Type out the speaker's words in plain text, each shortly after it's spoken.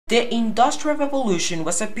The Industrial Revolution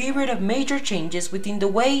was a period of major changes within the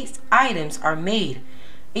way items are made.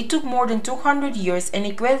 It took more than 200 years and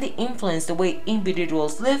it greatly influenced the way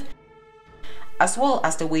individuals lived as well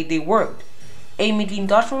as the way they worked. Amid the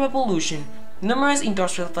Industrial Revolution, numerous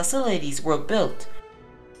industrial facilities were built.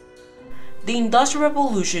 The Industrial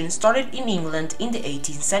Revolution started in England in the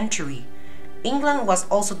 18th century. England was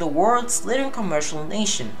also the world's leading commercial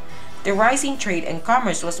nation. The rise in trade and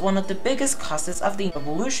commerce was one of the biggest causes of the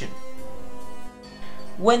revolution.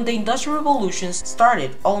 When the Industrial Revolution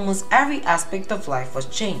started, almost every aspect of life was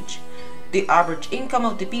changed. The average income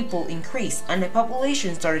of the people increased and the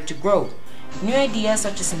population started to grow. New ideas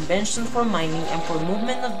such as inventions for mining and for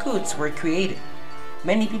movement of goods were created.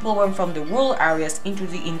 Many people went from the rural areas into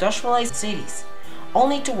the industrialized cities,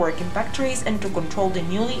 only to work in factories and to control the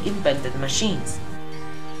newly invented machines.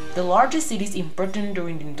 The largest cities in Britain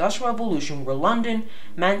during the Industrial Revolution were London,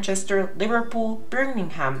 Manchester, Liverpool,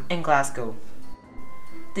 Birmingham, and Glasgow.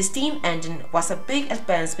 The steam engine was a big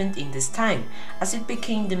advancement in this time, as it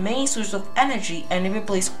became the main source of energy and it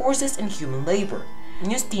replaced horses and human labor.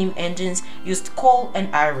 New steam engines used coal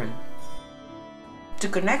and iron. To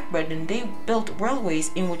connect Britain, they built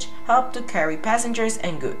railways in which helped to carry passengers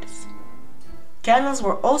and goods. Canals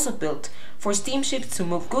were also built for steamships to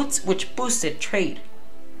move goods, which boosted trade.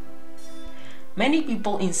 Many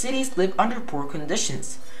people in cities live under poor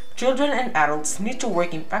conditions. Children and adults need to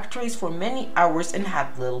work in factories for many hours and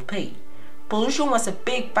have little pay. Pollution was a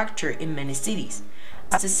big factor in many cities,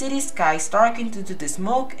 as the city skies darkened due to the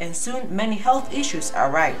smoke and soon many health issues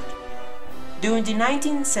arrived. During the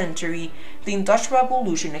 19th century, the Industrial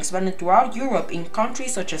Revolution expanded throughout Europe in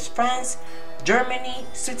countries such as France, Germany,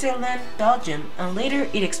 Switzerland, Belgium, and later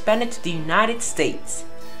it expanded to the United States.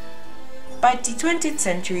 By the 20th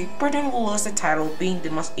century, Britain will lose the title of being the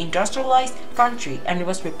most industrialized country and it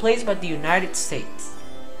was replaced by the United States.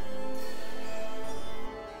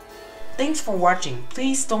 Thanks for watching.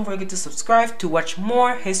 Please don't forget to subscribe to watch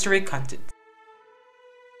more history content.